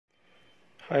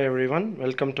Hi everyone,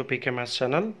 welcome to PK Maths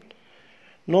channel.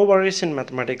 No worries in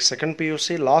mathematics, second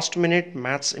PUC, last minute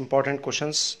maths important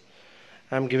questions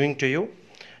I am giving to you.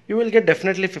 You will get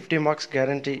definitely 50 marks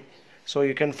guarantee. So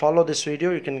you can follow this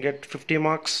video, you can get 50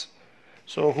 marks.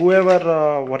 So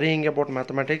whoever worrying about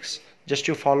mathematics, just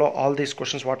you follow all these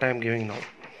questions what I am giving now.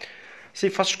 See,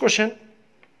 first question.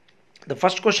 The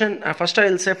first question, first I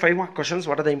will say 5 mark questions,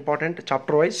 what are the important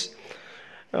chapter wise.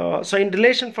 So in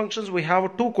relation functions we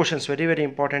have two questions very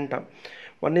important.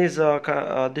 One is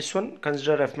this one,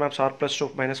 consider f maps r plus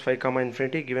 2 minus 5 comma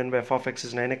infinity given by f of x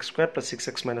is 9x square plus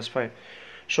 6x minus 5.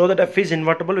 Show that f is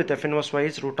invertible with f inverse y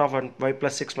is root of y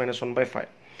plus 6 minus 1 by 5.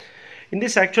 In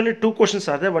this actually two questions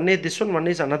are there. One is this one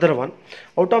is another one.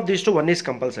 Out of these two, one is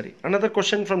compulsory. Another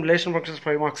question from relation functions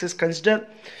 5 marks is consider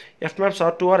f maps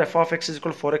R2 or f of x is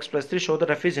equal to 4x plus 3. Show that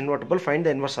f is invertible. Find the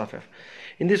inverse of f.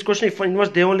 In this question, if inverse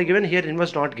they only given, here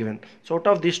inverse not given. So out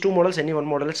of these two models, any one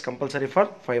model is compulsory for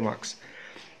 5 marks.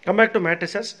 Come back to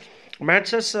matrices.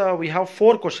 Matrices we have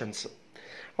 4 questions.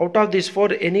 Out of these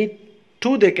 4, any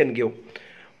 2 they can give.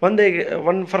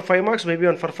 One for 5 marks, maybe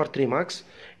one for 3 marks.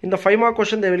 In the 5 mark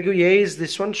question, they will give A is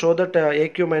this one. Show that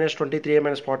AQ minus 23A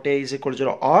minus 40A is equal to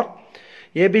 0. Or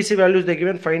ABC values they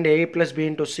given. Find A plus B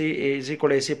into C is equal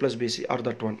to AC plus BC, or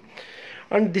that one.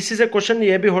 And this is a question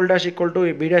AB whole dash equal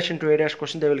to B dash into A dash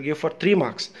question they will give for 3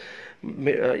 marks.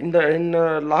 In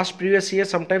last previous year,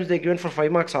 sometimes they given for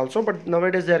 5 marks also, but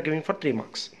nowadays they are giving for 3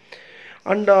 marks.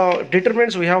 And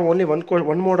determinants, we have only one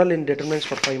model in determinants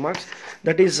for 5 marks.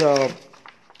 That is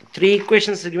 3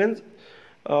 equations given.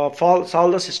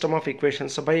 Solve the system of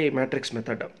equations by matrix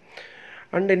method.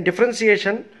 And in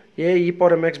differentiation, A e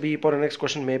power mx, B e power nx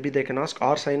question maybe they can ask,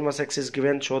 or sin inverse x is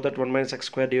given, show that 1 minus x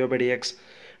square dy by dx,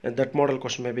 and that model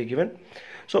question may be given.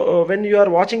 So when you are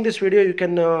watching this video, you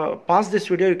can pause this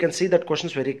video, you can see that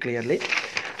questions very clearly.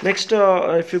 Next,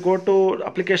 if you go to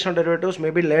application of derivatives,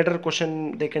 maybe later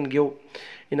question they can give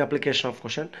in application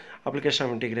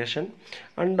of integration.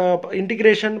 And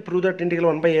integration, prove that integral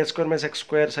 1 by a square minus x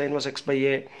square sin inverse x by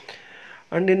a.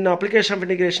 And in application of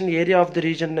integration, area of the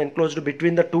region enclosed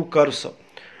between the two curves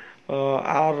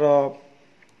are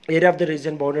area of the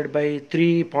region bounded by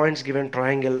 3 points given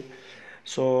triangle.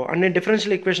 So, and in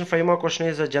differential equation, 5 mark question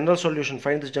is a general solution.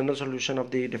 Find the general solution of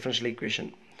the differential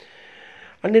equation.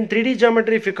 And in 3D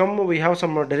geometry, if you come, we have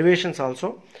some derivations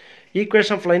also.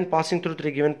 Equation of line passing through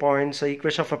 3 given points,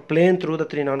 equation of a plane through the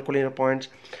 3 non-collinear points,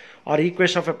 or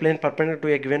equation of a plane perpendicular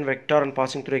to a given vector and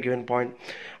passing through a given point.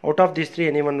 Out of these 3,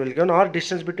 anyone will given, or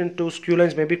distance between 2 skew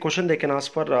lines, maybe question they can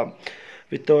ask for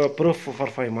with proof for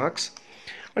 5 marks.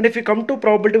 And if you come to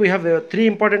probability, we have 3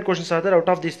 important questions are there. Out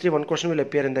of these 3, one question will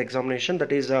appear in the examination.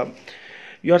 That is,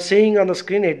 you are seeing on the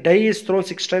screen, a die is thrown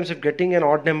 6 times if getting an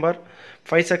odd number.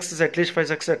 5 successes, at least 5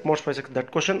 successes, at most 5 successes,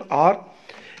 that question. Or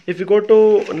if you go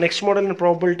to next model in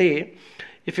probability,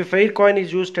 if a fair coin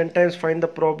is used 10 times, find the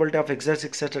probability of exact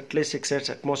success, at least 6 sets,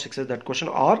 at most 6 sets, that question.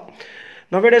 Or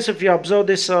nowadays, if you observe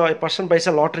this, a person buys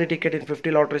a lottery ticket in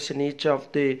 50 lotteries, in each of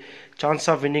the chance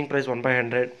of winning prize 1 by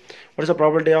 100. What is the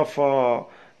probability of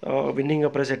winning a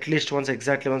prize at least once,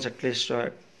 exactly once, at least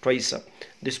twice?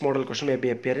 This model question may be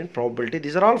appear in probability.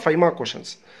 These are all 5 mark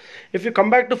questions. If you come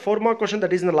back to 4 mark question,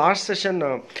 that is in the last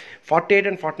session, 48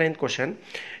 and 49 question,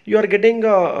 you are getting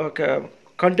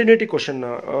continuity question.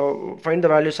 Find the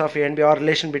values of A and B, or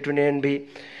relation between A and B,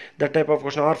 that type of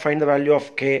question, or find the value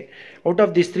of K. Out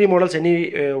of these 3 models,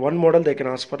 any one model they can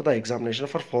ask for the examination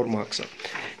for 4 marks.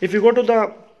 If you go to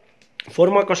the 4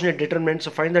 mark question, determinant,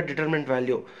 so find the determinant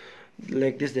value.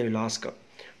 Like this they will ask.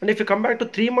 And if you come back to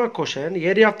 3 mark question,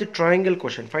 area of the triangle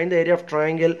question, find the area of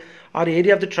triangle, or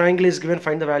area of the triangle is given,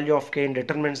 find the value of K and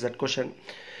determines that question.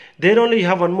 There only you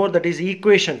have one more, that is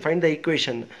equation, find the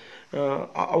equation.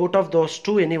 Out of those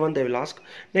 2, anyone they will ask.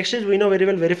 Next is, we know very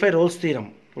well, verify Rolle's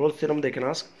theorem. Rolle's theorem they can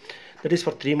ask. That is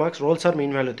for 3 marks. Rolle's or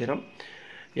mean value theorem.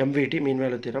 MVT, mean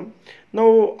value theorem. Now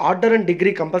order and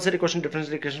degree compulsory question,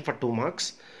 differential equation for 2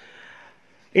 marks.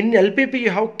 In LPP, you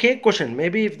have cake question.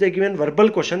 Maybe if they given verbal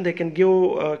question, they can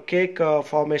give cake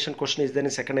formation question is then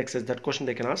in second exercise. That question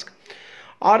they can ask.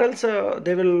 Or else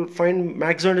they will find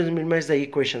maximize and minimize the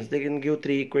equations. They can give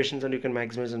 3 equations and you can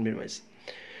maximize and minimize.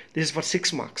 This is for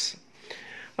 6 marks.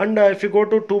 And if you go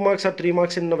to 2 marks or 3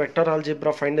 marks in the vector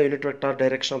algebra, find the unit vector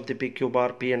direction of the PQ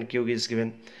bar. P and Q is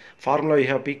given. Formula you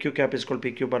have PQ cap is equal to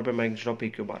PQ bar by magnitude of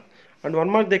PQ bar. And 1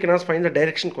 mark they can ask find the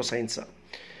direction cosines.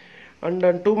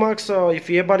 And 2 marks, if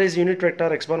A bar is unit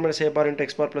vector, x bar minus A bar into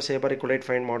x bar plus A bar equal to 8,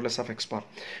 find modulus of x bar.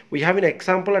 We have an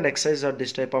example and exercise at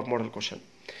this type of model question.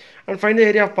 And find the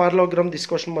area of parallelogram. This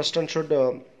question must and should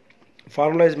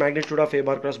formula is magnitude of A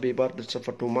bar cross B bar. That's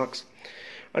for 2 marks.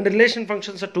 And relation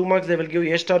functions are 2 marks. They will give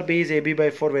A star B is AB by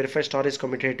 4, verify star is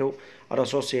commutative or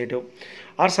associative.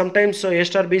 Or sometimes A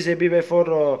star B is AB by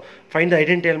 4, find the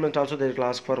identity element also they will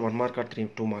ask for 1 mark or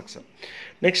 2 marks.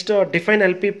 Next, define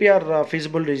LPP or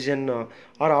feasible region or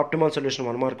optimal solution,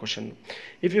 1 mark question.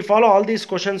 If you follow all these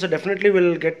questions, definitely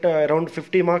will get around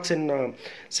 50 marks in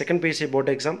second PUC board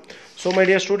exam. So my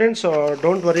dear students,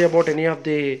 don't worry about any of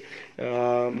the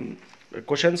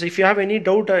questions. If you have any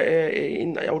doubt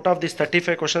out of these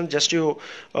 35 questions, just you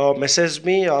message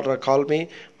me or call me,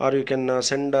 or you can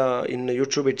send in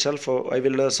YouTube itself. I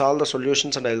will solve the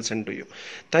solutions and I will send to you.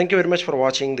 Thank you very much for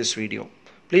watching this video.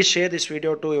 Please share this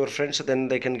video to your friends, then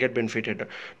they can get benefited.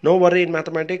 No worry in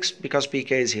mathematics because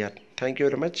PK is here. Thank you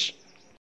very much.